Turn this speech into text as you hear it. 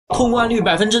通关率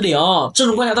0%，这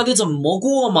种关卡到底怎么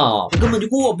过嘛？根本就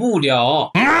过不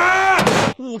了。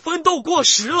5分豆过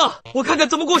时了，我看看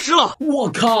怎么过时了。我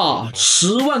靠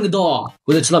，10万个豆！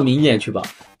我得吃到明年去吧？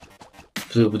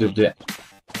不对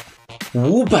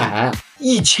，500、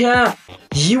1000、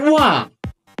1万，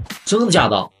真的假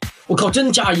的？我靠，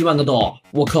真加1万个豆！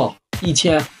我靠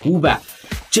，1000、500，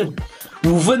这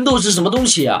5分豆是什么东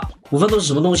西啊？5分豆是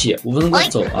什么东西？5分豆快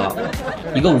走啊！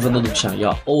一个5分豆都不想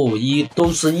要哦，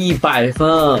都是100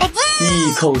分，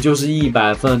一口就是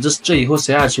100分，这以后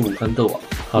谁还吃5分豆啊？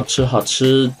好吃好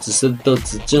吃，紫色豆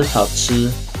子真好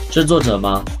吃。这是作者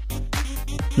吗？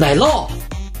奶酪？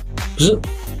不是。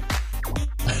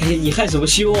哎，你害什么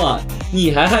羞啊？你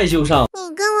还害羞上？你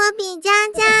跟我比佳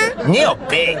佳，你有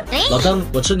病！老登，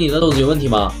我吃你的豆子有问题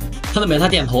吗？看到没？他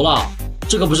点头了。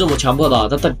这个不是我强迫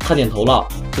的，他点头了。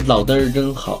这老登儿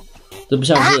真好，这不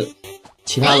像是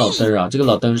其他老登儿啊。这个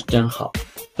老登儿是真好，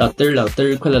老登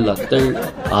儿，快来老登儿！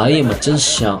哎呀妈，真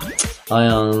香！哎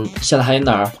呀，下来还有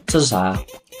哪儿？这是啥呀？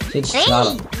先吃其他的。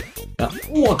啊，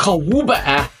我靠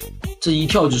，500！这一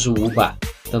跳就是500。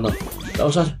等等，然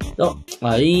后上去，然后，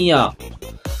哎呀，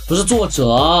不是作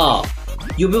者，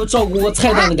有没有照顾过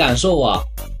菜单的感受啊？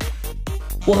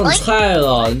我很菜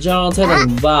了，你这样让菜单怎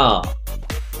么办啊？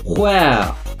坏，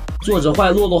作者坏，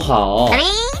洛洛好，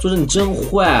作者你真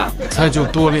坏。菜就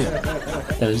多练。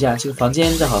等一下，这个房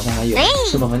间这好像还有，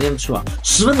先把房间吃完。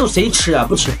10分豆谁吃啊？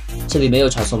不吃。这里没有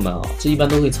传送门啊，这一般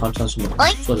都会藏传送门。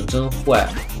作者真坏，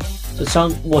这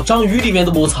章鱼里面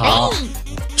都没藏。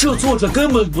这作者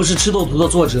根本不是吃豆图的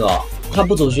作者，他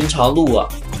不走寻常路啊！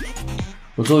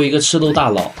我作为一个吃豆大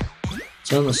佬，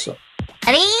真的是。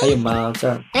还有吗？这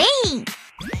儿。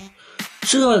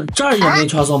这儿也没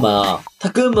传送门啊！他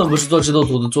根本不是做吃豆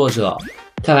图的作者，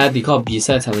看来得靠比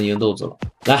赛才能赢豆子了。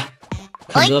来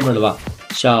看哥们儿的吧，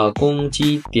小公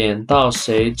鸡点到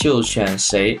谁就选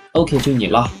谁 ，OK 就你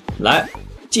了。来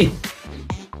进，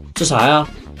这啥呀？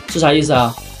这啥意思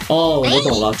啊？哦，我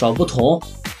懂了，找不同。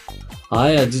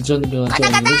哎呀，这真的你们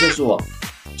就是我，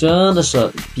真的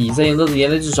是比赛赢豆子原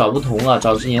来就找不同啊，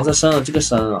找是颜色深了这个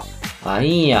深了。哎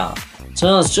呀，真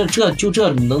的这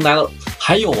能拿到？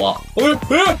还有啊，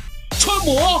穿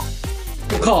模！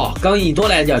我靠，刚毅多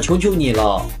来点，求求你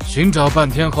了！寻找半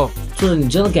天后，作者你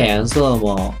真的改颜色了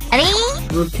吗？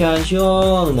不是开玩笑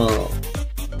的吗？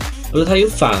不是，它有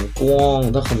反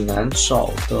光，它很难找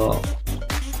的。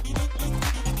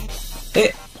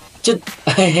哎，这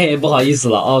嘿嘿，不好意思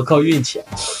了啊，靠运气。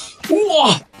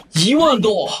哇，1万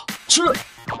多，吃！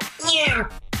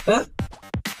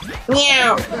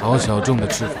喵！好小众的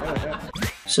吃法。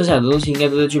剩下的东西应该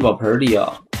都在聚宝盆里啊，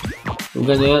我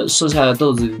感觉剩下的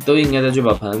豆子都应该在聚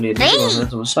宝盆里，这聚宝盆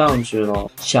怎么上去了？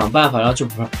想办法让聚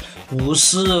宝盆。不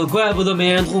是，怪不得没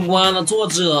人通关呢。作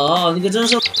者，你可真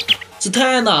是，这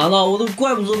太难了，我都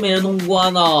怪不得没人通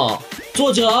关呢。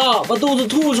作者，把豆子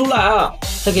吐出来。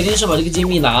他肯定是把这个金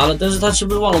币拿了，但是他是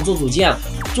不是忘了做组件？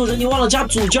作者，你忘了加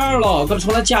组件了，快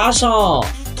重来加上。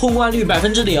通关率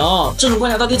0%，这种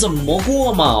关卡到底怎么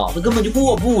过嘛？那根本就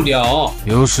过不了。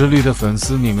有实力的粉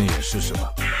丝，你们也试试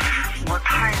吧。我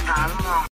太难了。